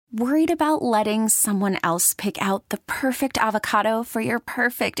Worried about letting someone else pick out the perfect avocado for your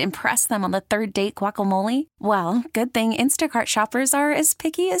perfect impress them on the third date guacamole? Well, good thing Instacart shoppers are as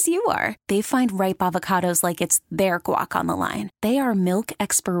picky as you are. They find ripe avocados like it's their guac on the line. They are milk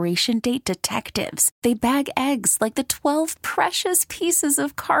expiration date detectives. They bag eggs like the 12 precious pieces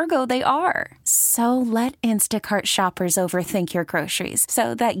of cargo they are. So let Instacart shoppers overthink your groceries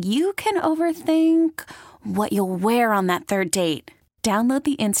so that you can overthink what you'll wear on that third date. Download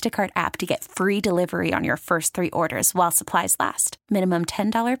the Instacart app to get free delivery on your first 3 orders while supplies last. Minimum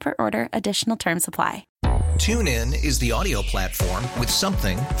 $10 per order. Additional terms apply. TuneIn is the audio platform with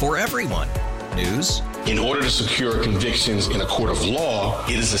something for everyone. News. In order to secure convictions in a court of law,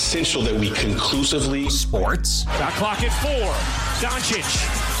 it is essential that we conclusively. Sports. Shot clock at 4. Doncic.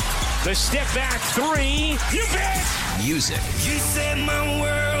 The step back 3. You bet. Music. You set my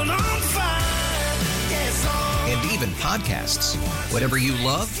world on fire. And even podcasts. Whatever you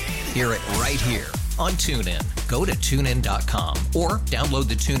love, hear it right here on TuneIn. Go to TuneIn.com or download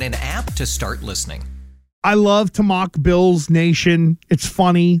the TuneIn app to start listening. I love to mock Bills Nation. It's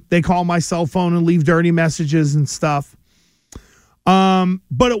funny. They call my cell phone and leave dirty messages and stuff.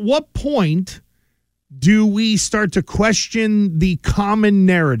 But at what point do we start to question the common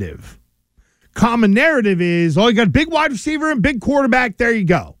narrative? Common narrative is, you got a big wide receiver and big quarterback. There you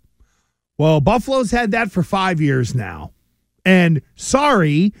go. Well, Buffalo's had that for 5 years now. And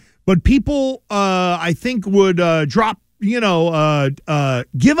sorry, but people, I think, would give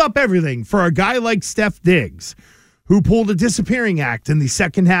up everything for a guy like Steph Diggs, who pulled a disappearing act in the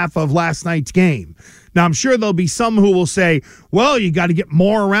second half of last night's game. Now, I'm sure there'll be some who will say, well, you got to get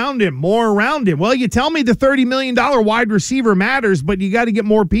more around him. Well, you tell me the $30 million wide receiver matters, but you got to get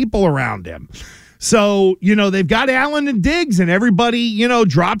more people around him. So, they've got Allen and Diggs, and everybody,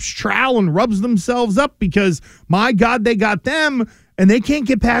 drops trowel and rubs themselves up because, my God, they got them, and they can't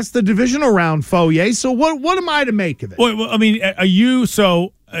get past the divisional round, Fauria. So what am I to make of it? Well, I mean, are you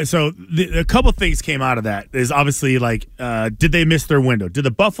so a couple things came out of that. Is obviously did they miss their window? Did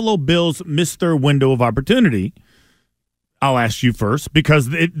the Buffalo Bills miss their window of opportunity? I'll ask you first because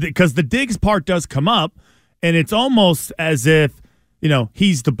the Diggs part does come up, and it's almost as if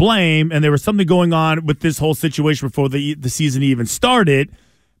he's to blame, and there was something going on with this whole situation before the season even started.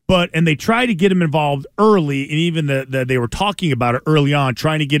 And they tried to get him involved early, and even they were talking about it early on,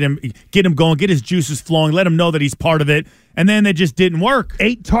 trying to get him going, get his juices flowing, let him know that he's part of it, and then it just didn't work.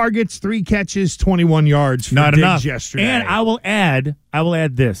 8 targets, 3 catches, 21 yards for Not Diggs enough. yesterday. And I will add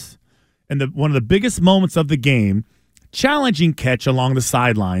this, and one of the biggest moments of the game, challenging catch along the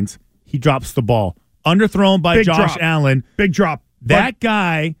sidelines. He drops the ball, underthrown by Josh Allen. Big drop. That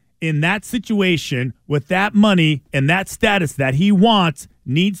guy in that situation with that money and that status that he wants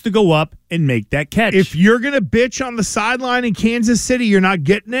needs to go up and make that catch. If you're going to bitch on the sideline in Kansas City, you're not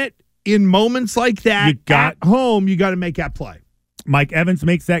getting it. In moments like that, at home, you got to make that play. Mike Evans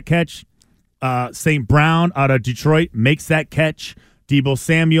makes that catch. St. Brown out of Detroit makes that catch. Deebo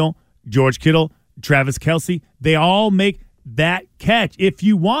Samuel, George Kittle, Travis Kelce, they all make that catch. If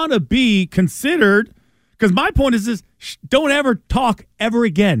you want to be considered, because my point is this, don't ever talk ever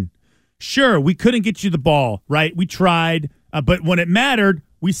again. Sure, we couldn't get you the ball, right? We tried, but when it mattered,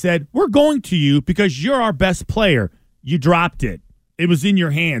 we said, we're going to you because you're our best player. You dropped it. It was in your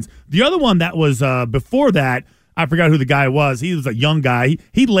hands. The other one that was before that, I forgot who the guy was. He was a young guy.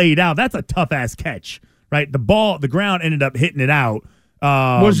 He laid out. That's a tough-ass catch, right? The ground ended up hitting it out.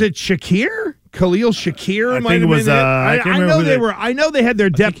 Was it Shakir? Khalil Shakir? I think it was. I know they had their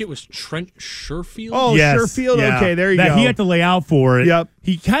depth. I think it was Trent Sherfield. Oh, yes, Sherfield. Yeah. Okay, there you go. He had to lay out for it. Yep.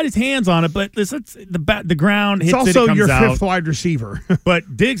 He had his hands on it, but the ground hits it's it. also Comes your out. fifth wide receiver.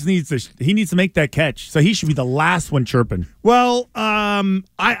 But Diggs needs to make that catch, so he should be the last one chirping. Well,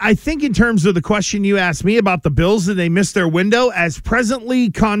 I think in terms of the question you asked me about the Bills, did they miss their window? As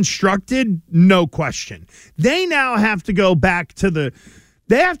presently constructed, no question. They now have to go back to the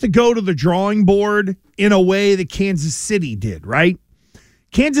drawing board in a way that Kansas City did, right?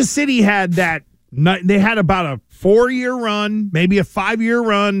 Kansas City had about a 4-year run, maybe a 5-year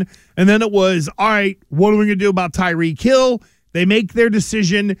run, and then it was, all right, what are we going to do about Tyreek Hill? They make their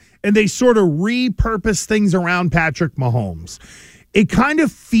decision, and they sort of repurpose things around Patrick Mahomes. It kind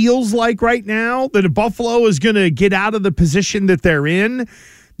of feels like right now that if Buffalo is going to get out of the position that they're in,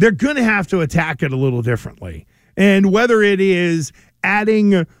 they're going to have to attack it a little differently. And whether it is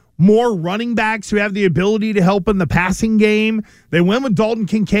adding more running backs who have the ability to help in the passing game. They went with Dalton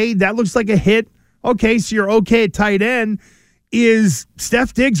Kincaid. That looks like a hit. Okay, so you're okay at tight end. Is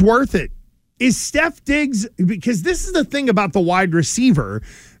Steph Diggs worth it? Is Steph Diggs, because this is the thing about the wide receiver,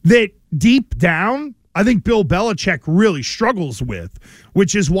 that deep down, I think Bill Belichick really struggles with,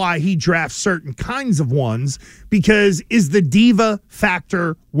 which is why he drafts certain kinds of ones, because is the diva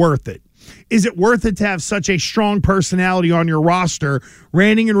factor worth it? Is it worth it to have such a strong personality on your roster,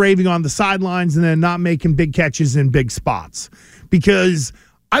 ranting and raving on the sidelines and then not making big catches in big spots? Because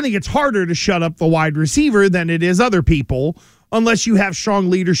I think it's harder to shut up the wide receiver than it is other people, unless you have strong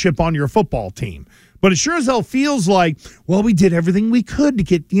leadership on your football team. But it sure as hell feels like, well, we did everything we could to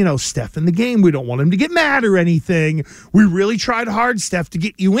get, Steph in the game. We don't want him to get mad or anything. We really tried hard, Steph, to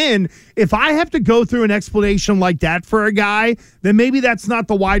get you in. If I have to go through an explanation like that for a guy, then maybe that's not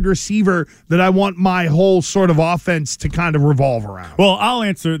the wide receiver that I want my whole sort of offense to kind of revolve around. Well, I'll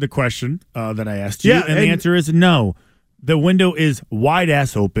answer the question that I asked you, and the answer is no. The window is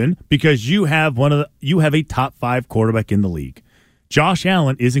wide-ass open because you have a top 5 quarterback in the league. Josh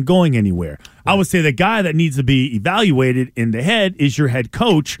Allen isn't going anywhere. Right. I would say the guy that needs to be evaluated in the head is your head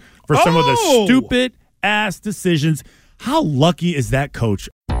coach for some of the stupid-ass decisions. How lucky is that coach?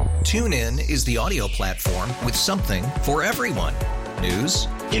 TuneIn is the audio platform with something for everyone. News.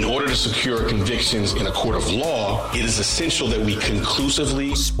 In order to secure convictions in a court of law, it is essential that we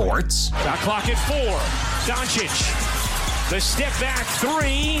conclusively. Sports. Got clock at 4. Doncic. The step back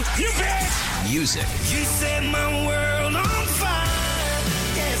 3. You bet. Music. You set my world on fire.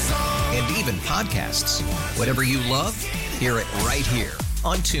 And even podcasts. Whatever you love, hear it right here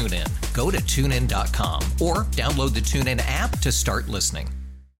on TuneIn. Go to TuneIn.com or download the TuneIn app to start listening.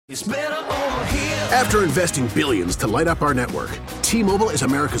 It's better over here. After investing billions to light up our network, T-Mobile is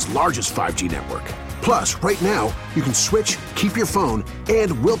America's largest 5G network. Plus, right now, you can switch, keep your phone,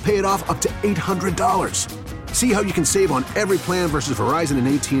 and we'll pay it off up to $800. See how you can save on every plan versus Verizon and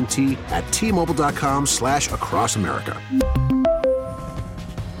AT&T at T-Mobile.com/across America.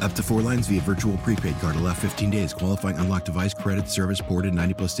 Up to 4 lines via virtual prepaid card. Allow 15 days. Qualifying unlocked device credit service ported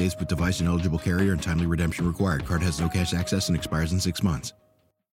 90+ days with device and eligible carrier and timely redemption required. Card has no cash access and expires in 6 months.